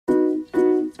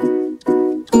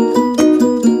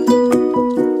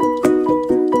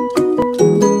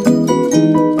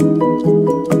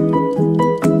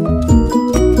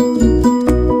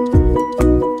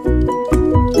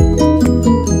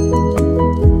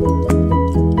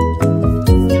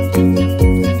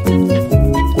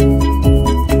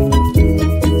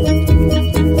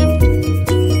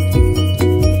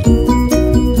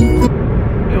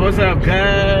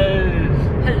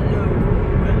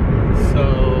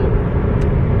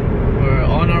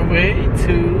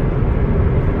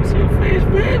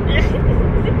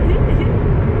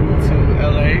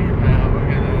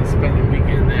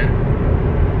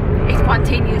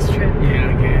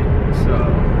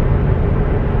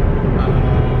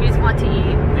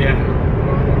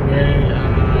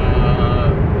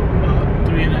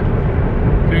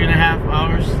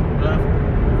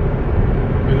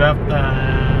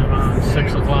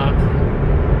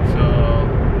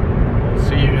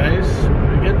guys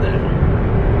when we get there.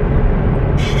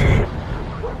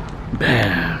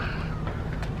 Bam!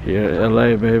 Here in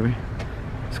LA, baby.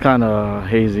 It's kind of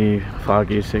hazy,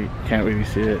 foggy, so you can't really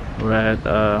see it. We're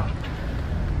at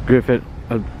Griffith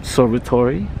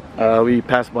Observatory. We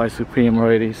passed by Supreme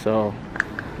already, so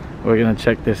we're gonna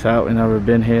check this out. We've never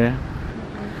been here.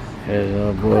 Here's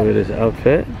a boy with his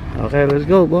outfit. Okay, let's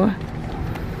go, boy.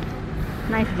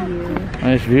 Nice view.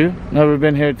 Nice view. Never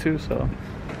been here too, so.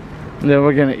 And then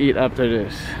we're gonna eat after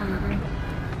this.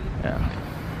 Yeah.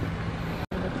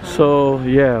 So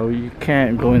yeah, you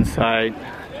can't go inside,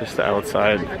 just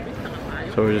outside.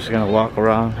 So we're just gonna walk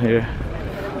around here,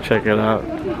 check it out,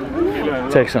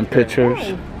 take some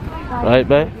pictures. Right,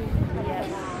 babe?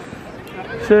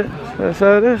 That's it. That's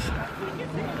how it is.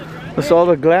 That's all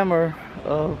the glamour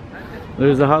of.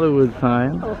 There's a Hollywood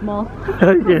sign. Oh, small. You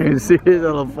can't even see it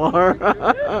on afar.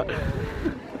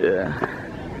 Yeah.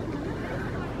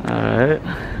 Alright.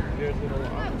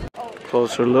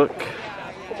 Closer look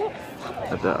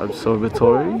at the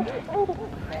observatory.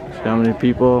 See how many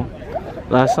people.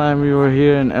 Last time we were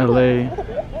here in LA,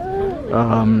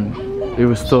 it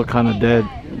was still kind of dead,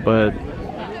 but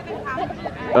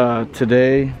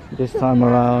today, this time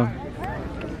around,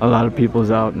 a lot of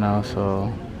people's out now,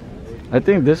 so I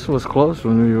think this was closed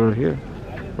when we were here.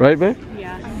 Right, babe?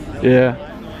 Yeah. Yeah.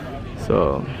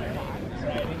 So,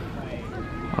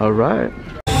 alright.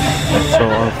 So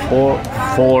our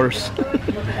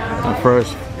our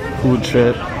first food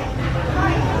trip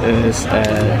is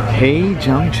at Hey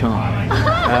Junction.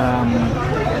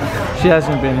 She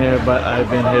hasn't been here, but I've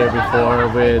been here before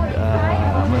with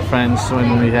my friends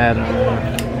when we had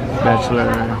our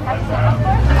bachelor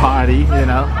party, you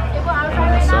know.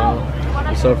 So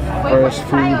it's our first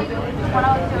food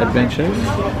adventure.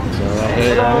 So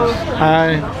hey guys, hi.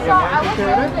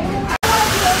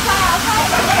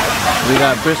 We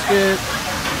got brisket.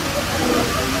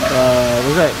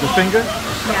 What's that? The finger?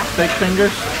 Yeah. Steak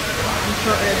fingers.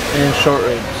 And short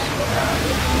ribs.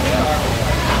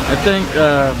 I think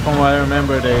from what I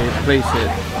remember, they place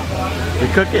it. They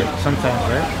cook it sometimes,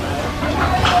 right?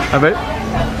 I bet.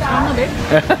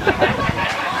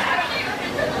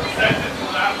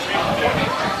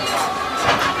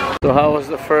 So how was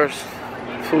the first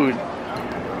food?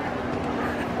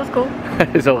 That's cool.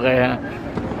 It's okay, huh?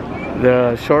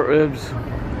 The short ribs,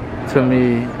 to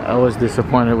me, I was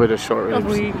disappointed with the short ribs.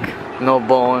 Weak. No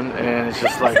bone, and it's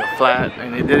just like a flat,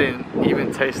 and it didn't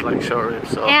even taste like short ribs.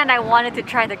 So. And I wanted to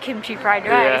try the kimchi fried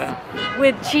rice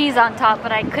with cheese on top,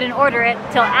 but I couldn't order it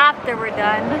till after we're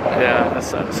done. Yeah,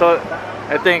 so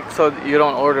I think so you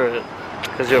don't order it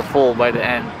because you're full by the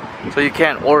end. So you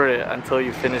can't order it until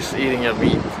you finish eating your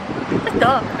meat. That's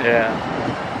dumb. Yeah.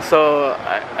 So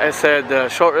I said the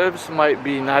short ribs might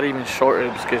be not even short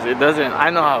ribs because it doesn't. I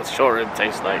know how short rib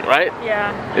tastes like, right?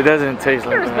 Yeah. It doesn't taste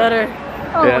like that. better.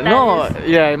 Oh, Yeah, no,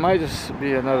 yeah, it might just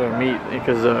be another meat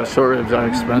because short ribs are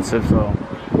expensive, so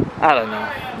I don't know,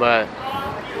 but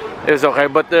it was okay.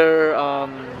 But their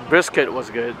brisket was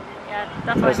good. Yeah,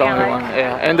 that's the only one.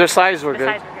 Yeah, and their sides were good.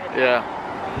 Sides were good.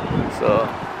 Yeah. So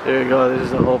there you go. This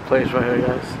is the whole place right here,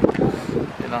 guys.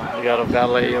 You know, you got a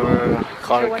valet or a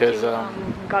car because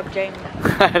Gobjang.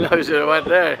 I know you should have went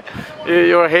there.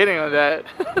 You were hating on that.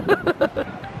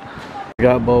 We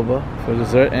got boba for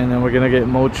dessert, and then we're gonna get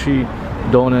mochi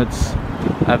donuts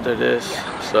after this.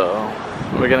 So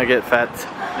we're gonna get fat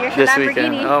this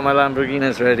weekend. Oh, my Lamborghini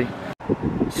is ready.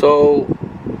 So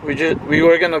we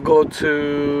were gonna go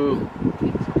to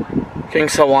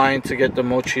King's Hawaiian to get the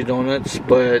mochi donuts,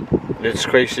 but it's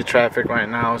crazy traffic right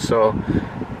now. So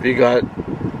we got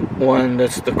one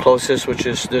that's the closest, which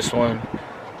is this one.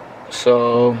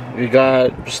 So we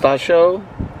got pistachio,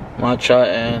 matcha,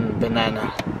 and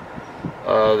banana.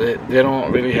 They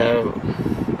don't really have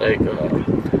like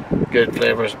good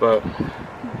flavors, but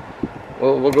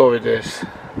we'll go with this.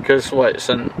 Cause what, it's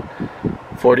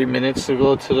 40 minutes to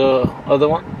go to the other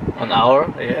one? An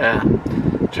hour? Yeah.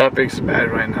 Traffic's bad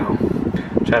right now.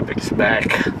 Traffic's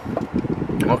back.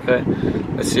 Okay,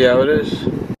 let's see how it is.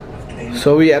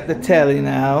 So we at the telly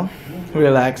now,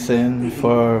 relaxing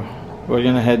before we're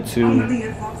gonna head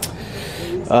to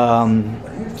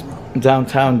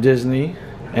downtown Disney.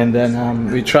 And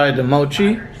then we tried the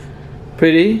mochi.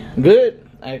 Pretty good,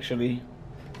 actually.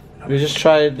 We just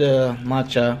tried the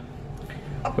matcha.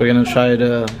 We're gonna try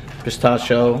the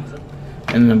pistachio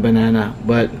and the banana.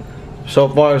 But so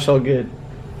far, so good.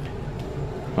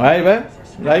 Alright, babe?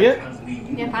 Like it?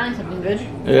 Yeah, finally something good.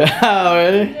 Yeah,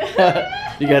 already?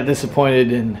 You got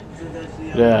disappointed in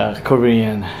the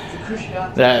Korean.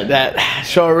 That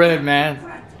short rib, man.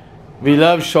 We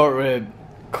love short rib.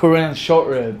 Korean short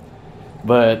rib.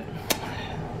 But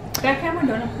Back camera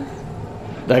donut,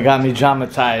 please. That got me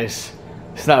traumatized.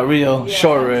 It's not real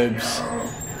short ribs.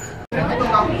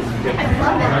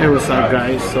 Hey, what's up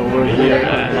guys? So we're here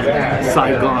at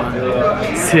Saigon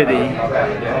City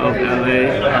of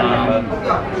LA.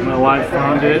 My wife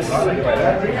found this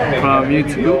from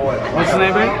YouTube. What's his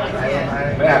name, babe?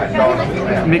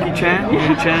 Mickey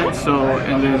Chan. So,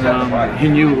 and then he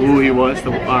knew who he was,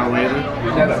 our waiter,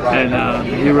 and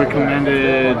he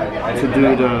recommended to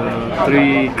do the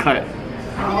 3-cut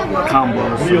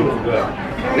combos. So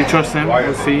we trust him.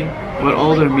 We'll see. But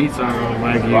all their meats are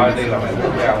Wagyu.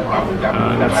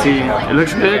 Let's see. It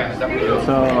looks good.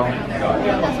 So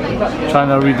trying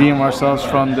to redeem ourselves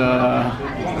from the.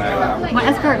 Want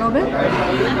escargot, babe?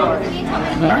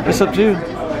 Yeah, it's up to you.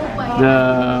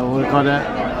 The what do you call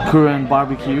that? Korean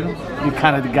barbecue. You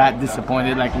kind of got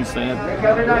disappointed, like we said.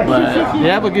 But they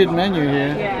have a good menu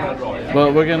here.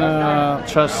 But we're gonna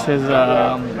trust his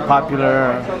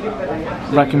popular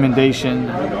recommendation.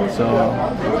 So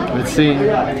let's see.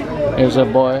 Here's our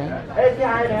boy.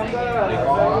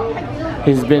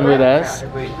 He's been with us.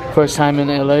 First time in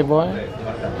LA, boy.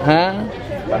 Huh?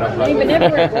 He's been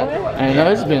everywhere, boy. I know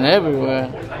he's been everywhere.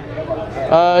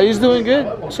 He's doing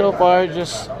good so far.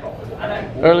 Just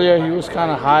earlier he was kind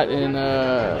of hot and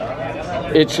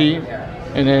itchy,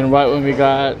 and then right when we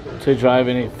got to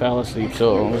driving he fell asleep,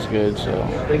 so it was good. So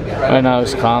right now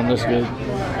it's calm. That's good.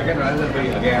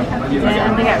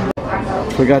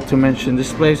 Forgot to mention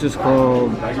this place is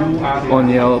called on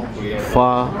Yelp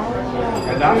Pho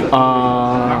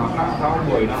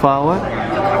what?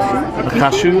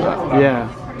 Kashu? Yeah,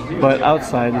 but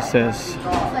outside it says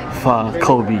Pho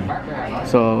Kobe,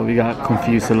 so we got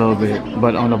confused a little bit.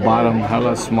 But on the bottom,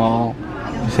 hella small,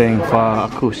 saying Pho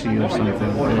Akushi or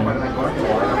something.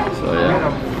 Yeah. So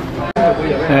yeah.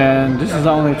 And this is the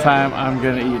only time I'm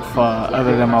gonna eat pho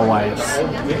other than my wife's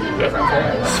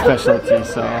specialty.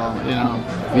 So you know,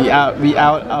 we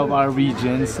out of our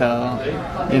region. So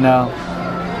you know,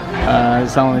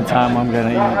 it's the only time I'm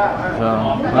gonna eat. So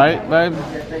right, babe?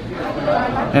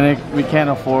 And we can't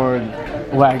afford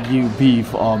Wagyu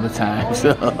beef all the time.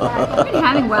 So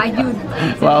Having Wagyu.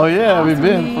 well, yeah, we've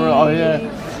been for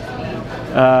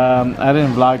I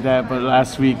didn't vlog that, but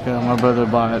last week my brother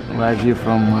bought Wagyu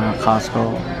from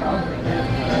Costco.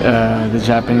 The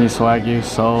Japanese Wagyu,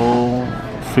 so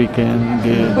freaking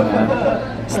good, man.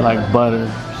 It's like butter.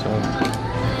 So,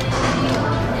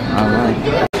 alright.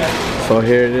 So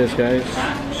here it is, guys.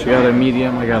 She got a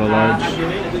medium, I got a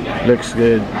large. Looks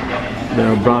good.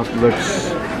 The broth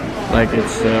looks like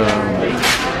it's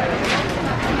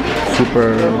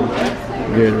super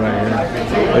good right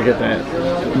here. Look at that.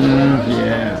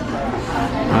 Yeah.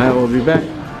 Alright, we'll be back.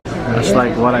 That's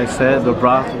like what I said. The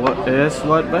broth is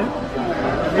what, babe?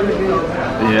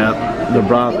 Yeah, the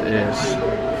broth is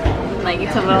Like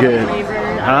it's a little good.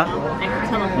 flavor. Huh? Like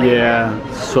it's a little flavor.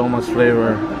 Yeah, so much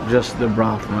flavor. Just the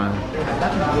broth, man.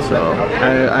 So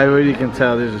I really can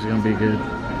tell this is gonna be good.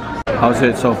 How's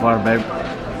it so far, babe?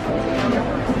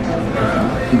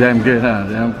 Damn good, huh?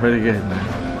 Damn pretty good, man.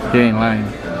 He ain't lying.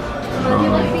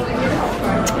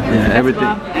 Yeah, everything.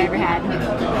 Best I ever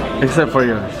had. Except for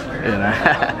yours.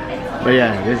 Yeah. But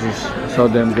yeah, this is so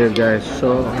damn good, guys.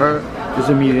 So her is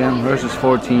a medium. Hers is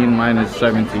 14. Mine is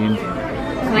 17. Cause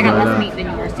I got less meat than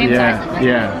yours. Same Yeah, size.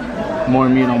 yeah. More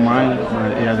meat on mine,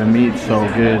 but yeah, the meat's so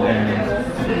good, and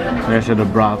like I said, the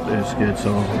broth is good.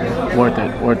 So worth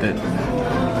it, worth it.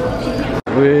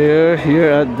 We're here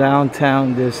at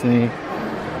downtown Disney.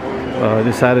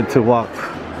 Decided to walk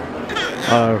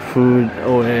our food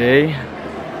away,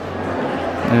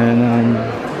 and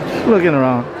just looking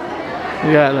around.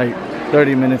 We got like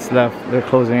 30 minutes left. They're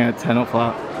closing at 10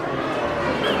 o'clock.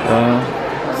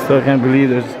 Still can't believe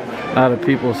there's a lot of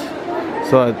people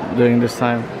during this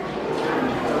time.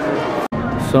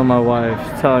 So my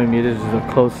wife's telling me this is the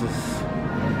closest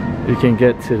you can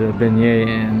get to the beignet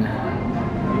in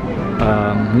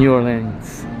New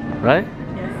Orleans, right?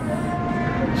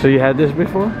 Yes. So you had this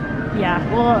before? Yeah.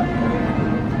 Well.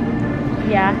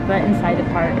 Yeah, but inside the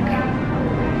park.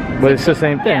 But it's the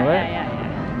same thing, right? Yeah.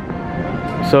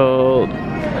 So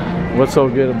what's so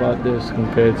good about this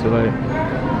compared to like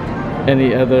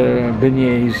any other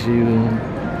beignets you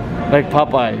like?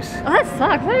 Popeyes? Oh, that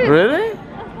sucks. Really?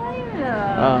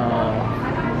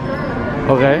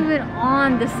 Okay. Not even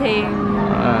on the same.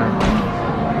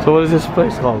 So what is this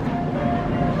place called?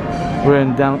 We're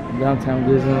in downtown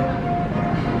Disney.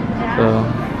 So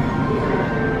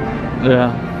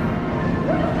yeah.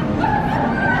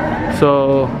 So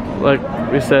like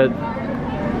we said,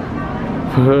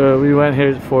 we went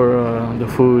here for the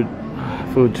food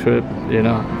trip, you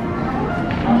know.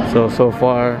 So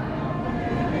far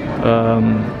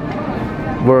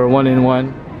we're 1 in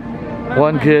 1.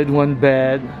 One good, one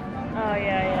bad. Oh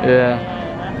yeah. Yeah.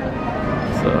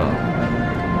 So,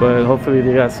 but hopefully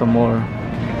they got some more.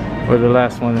 We're the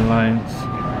last one in lines.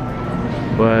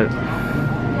 But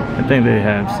I think they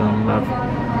have some left.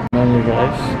 Menu,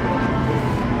 guys.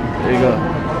 There you go.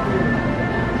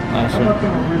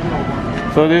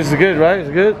 Awesome. So this is good, right? It's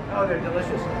good? Oh, they're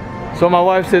delicious. So my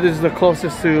wife said this is the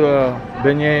closest to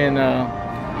beignet in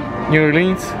New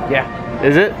Orleans. Yeah.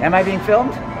 Is it? Am I being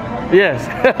filmed? Yes.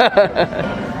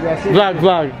 Yes.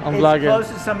 Vlog. I'm It's vlogging.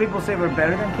 closest. Some people say we're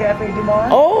better than Cafe Du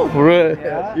Monde. Oh, really?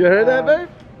 Yeah. You heard that, babe?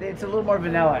 It's a little more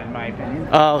vanilla, in my opinion.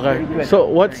 Oh, Very okay. good. So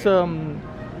what's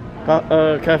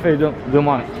Cafe Du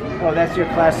Monde? Oh, that's your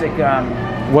classic.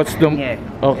 What's the? Yeah.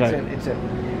 Okay. It's a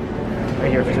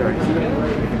right here, sorry.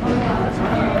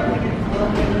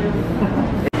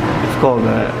 It's called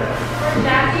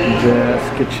Jazz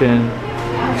Kitchen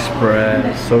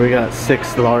Express. So we got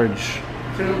 6 large.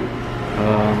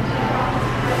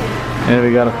 And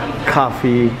we got a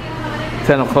coffee.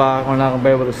 10 o'clock. We're not gonna be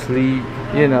able to sleep.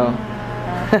 You know.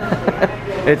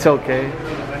 It's okay.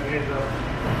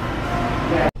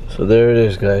 So there it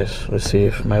is, guys. Let's see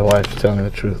if my wife's telling the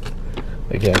truth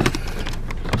again.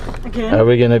 Are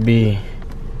we gonna be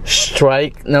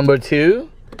strike number 2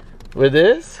 with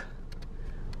this,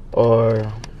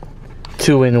 or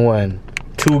 2 in 1?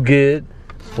 2 good,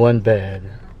 1 bad.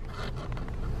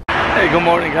 Hey, good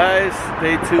morning, guys.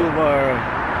 Day 2 of our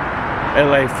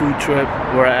LA food trip.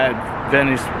 We're at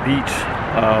Venice Beach.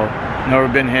 Never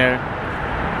been here.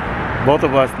 Both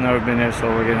of us never been here, so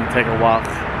we're gonna take a walk,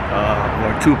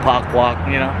 or Tupac walk.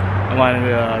 You know, I wanted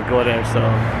to go there. So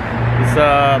it's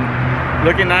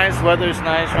looking nice. Weather's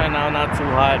nice right now, not too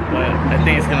hot, but I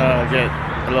think it's gonna get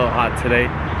a little hot today.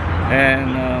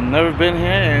 And never been here,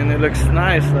 and it looks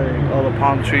nice, like all the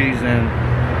palm trees and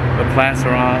the plants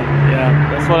around. Yeah,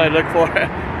 that's what I look for.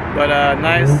 But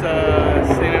nice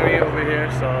scenery over here,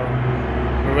 so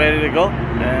we're ready to go,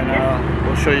 and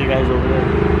we'll show you guys over there.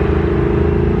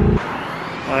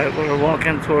 Alright, we're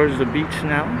walking towards the beach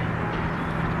now.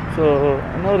 So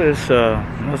I noticed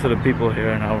most of the people here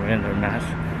are now wearing their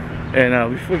masks. And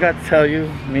we forgot to tell you,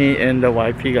 me and the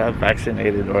wife, he got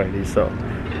vaccinated already. So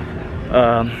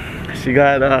she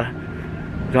got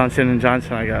Johnson &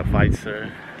 Johnson, I got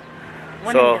Pfizer.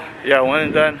 So yeah, 1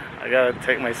 and done. I gotta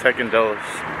take my 2nd dose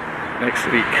next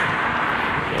week.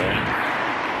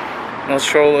 Yeah. No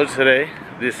stroller today.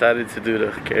 Decided to do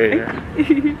the carrier.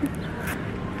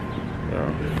 So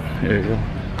here you go.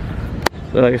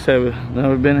 So like I said, we've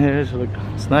never been here, so look,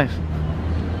 it's nice.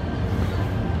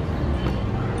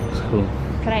 It's cool.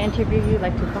 Can I interview you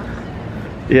like Tupac?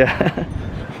 Yeah.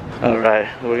 Alright,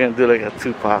 we're gonna do like a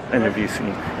Tupac interview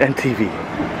scene. NTV.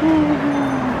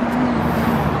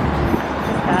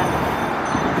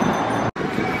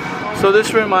 So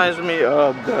this reminds me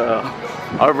of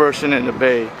our version in the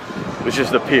bay, which is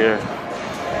the pier.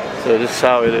 So this is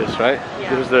how it is, right? Yeah.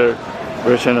 This is their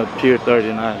version of Pier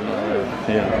 39.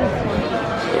 Yeah.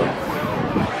 So,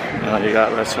 you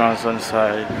got restaurants on the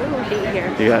side.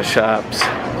 You got shops.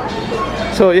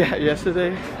 So yeah,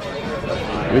 yesterday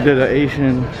we did an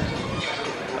Asian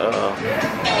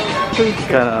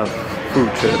kind of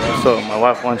food trip. So my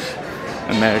wife wants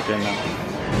American now.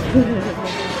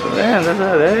 So man,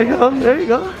 there you go, there you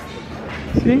go.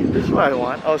 See, this is what I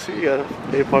want. Oh, see, you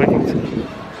got day parking too.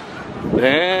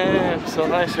 Damn, so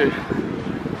nice here.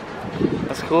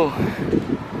 That's cool.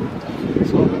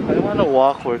 So I want to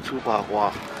walk where Tupac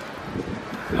walked.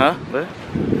 Huh? What?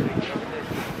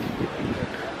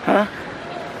 Huh?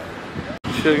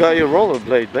 Should've got your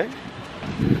rollerblade, babe.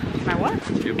 My what?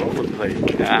 Your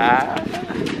rollerblade. Ah.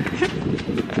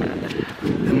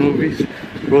 The movies,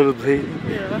 rollerblading.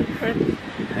 Yeah, right.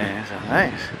 Yeah, so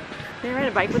nice. Did you ride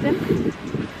a bike with him?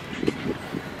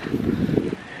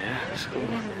 Yeah, that's cool.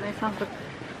 Yeah, nice sounds good.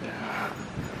 Yeah.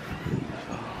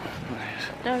 So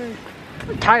nice.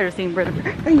 I'm tired of seeing Brenda.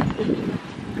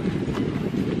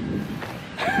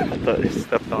 I thought he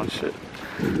stepped on shit.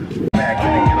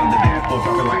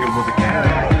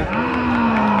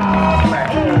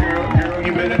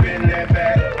 You better bend that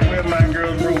back. Where my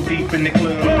girls roll deep in the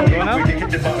club. We can hit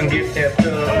the bar and get stepped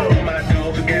up. My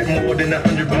dogs got more than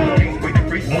 100 bucks. We can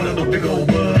freak one of those big old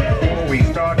bugs. Before we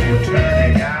start to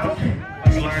turn it out,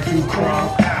 let's learn to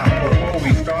crop out. Before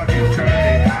we start to turn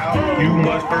it out, you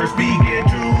must first begin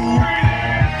to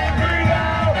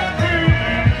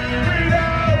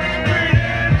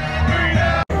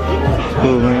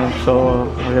Cool, man. So,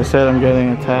 like I said, I'm getting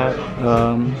a tat.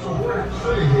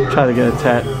 Try to get a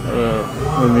tat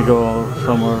when we go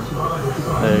somewhere,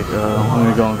 like when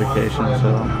we go on vacation. So,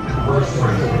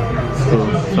 cool.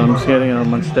 So I'm just getting a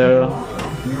Monstera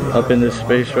up in this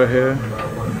space right here.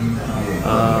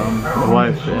 My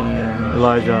wife and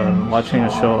Elijah are watching a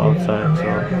show outside, so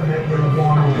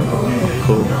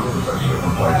cool.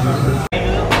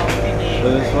 So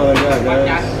this is what I got,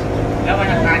 guys.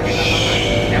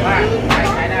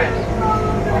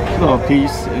 Little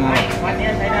piece, you know,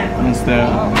 instead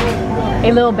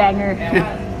A little banger.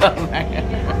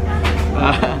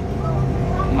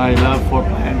 my love for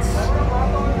plants,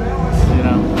 you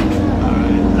know.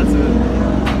 Alright, that's it.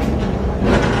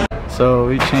 So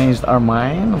we changed our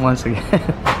mind once again.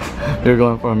 We're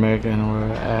going for America and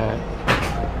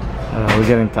we're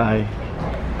getting Thai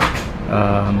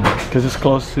because it's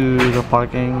close to the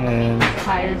parking and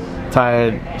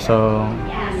tired, so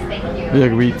we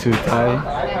agreed to Thai.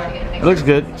 It looks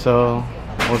good, so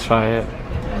we'll try it.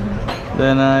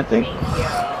 Then I think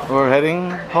we're heading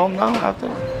home now after.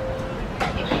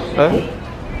 Right?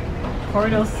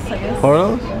 Portals, I guess.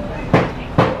 Portals?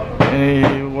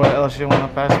 Anywhere else you want to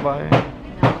pass by?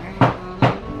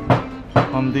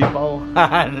 Home Depot.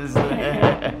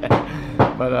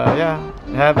 But yeah,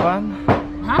 you have fun?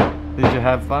 Huh? Did you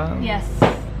have fun? Yes.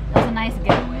 That was a nice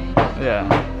getaway. Yeah.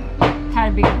 Tired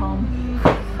of being at home.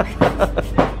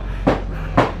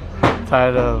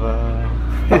 Tired of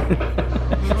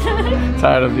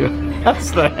tired of you.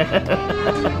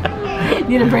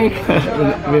 Need a break.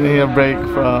 We need a break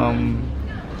from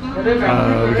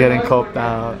getting coped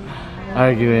out,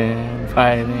 arguing,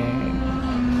 fighting,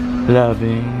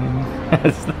 loving.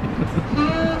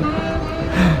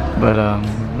 But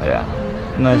yeah,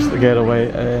 nice to get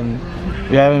away, and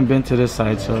we haven't been to this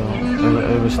side, so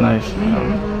it was nice.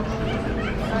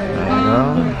 There you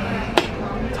go.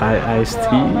 Thai iced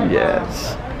tea,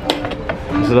 yes.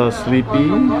 It's a little sleepy.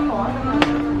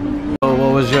 So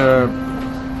what was your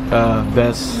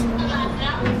best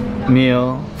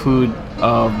meal, food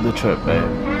of the trip, babe?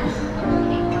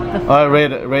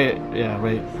 Rate it, yeah,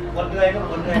 rate.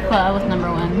 The pho was #1.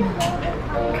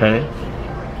 Okay.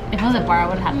 If it was a bar, I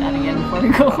would have that again before we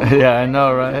go. Yeah, I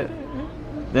know, right?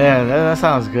 Yeah, that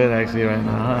sounds good actually right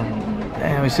now, huh?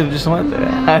 Damn, we should have just went there.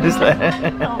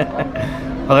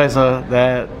 Okay, so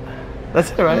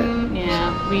that's it, right?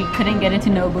 Yeah, we couldn't get into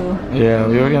Nobu. Yeah,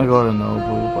 we were gonna go to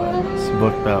Nobu, but it's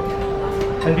booked up.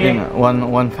 You know,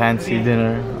 one fancy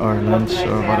dinner or lunch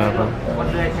or whatever.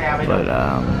 But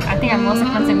I think our most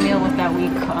expensive meal was that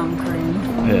week Korean.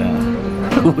 yeah,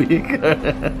 week.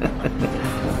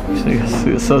 She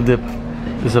was so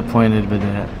disappointed with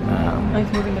that.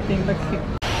 Like moving the thing,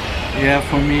 Yeah,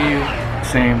 for me,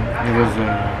 same. It was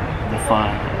the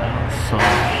fun. So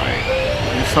like,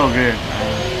 it's so good.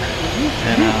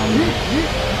 And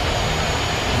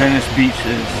Venice Beach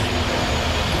is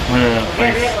one of the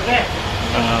places.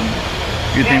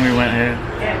 Good thing we went here.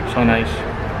 So nice.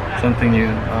 Something new.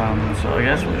 So I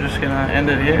guess we're just gonna end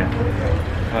it here.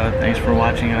 Thanks for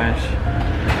watching, guys.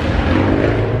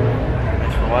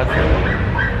 Thanks for watching.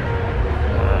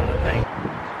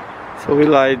 So we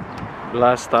lied.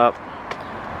 Last stop.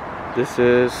 This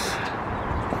is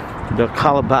the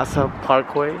Calabasa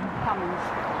Parkway.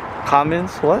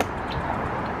 Commons? What?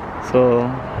 So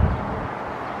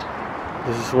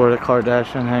this is where the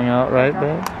Kardashians hang out, right,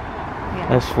 babe? Yeah.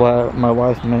 That's what my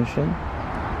wife mentioned.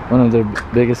 One of their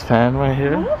biggest fan right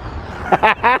here.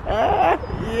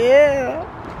 Yeah.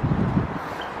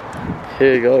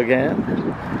 Here you go again.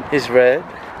 He's red.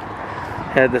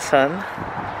 Had the sun.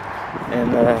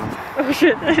 And Oh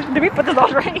shit, did we put this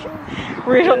on right?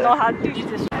 We don't know how to do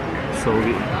this. so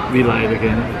we lied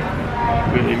again.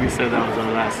 We said that was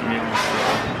our last meal.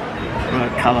 So we're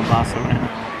at Calabasa right now.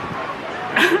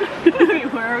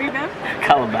 Where are we then?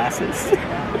 Calabasas.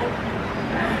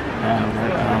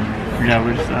 Yeah,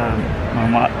 we're just,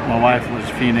 my wife was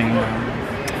feeding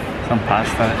some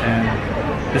pasta, and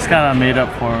this kind of made up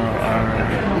for our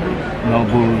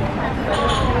Nobu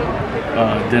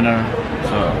dinner.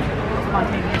 So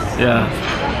yeah,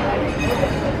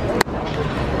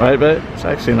 right, babe? It's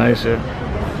actually nice here.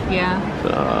 Yeah.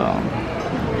 So,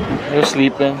 you're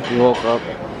sleeping. You woke up.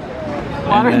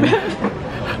 Water.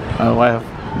 My wife.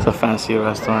 It's a fancy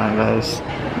restaurant, guys.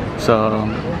 So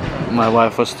my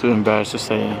wife was too embarrassed to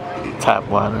say tap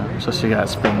water, so she got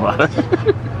spring water.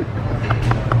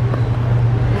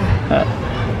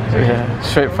 Yeah,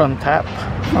 straight from tap,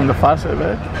 from the faucet,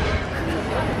 babe.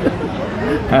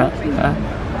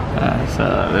 So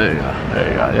there you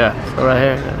go, yeah. So right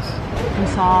here, guys. We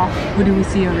saw. Who did we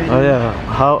see already? Oh yeah,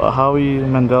 Howie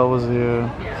Mandel was here.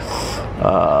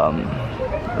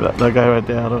 That guy right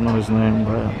there, I don't know his name,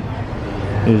 but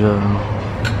he's and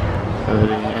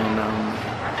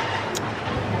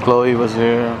Chloe was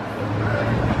here.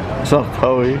 What's up,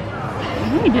 Chloe? No,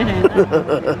 we didn't.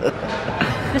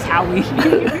 Just Howie.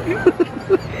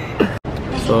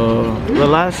 So the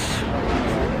last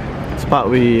spot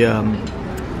we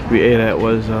ate at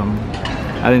was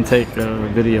I didn't take a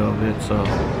video of it, so,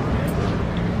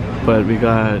 but we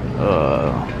got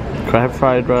crab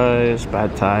fried rice,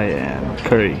 pad thai, and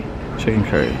curry, chicken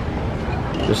curry.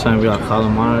 This time we got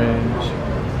calamari.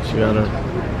 She got her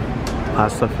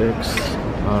pasta fix.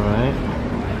 All right,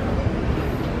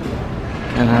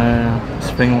 and her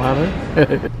spring water.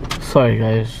 Sorry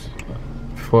guys,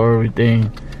 before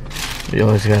everything, we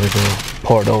always gotta go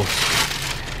pour those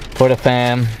for the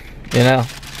fam, you know.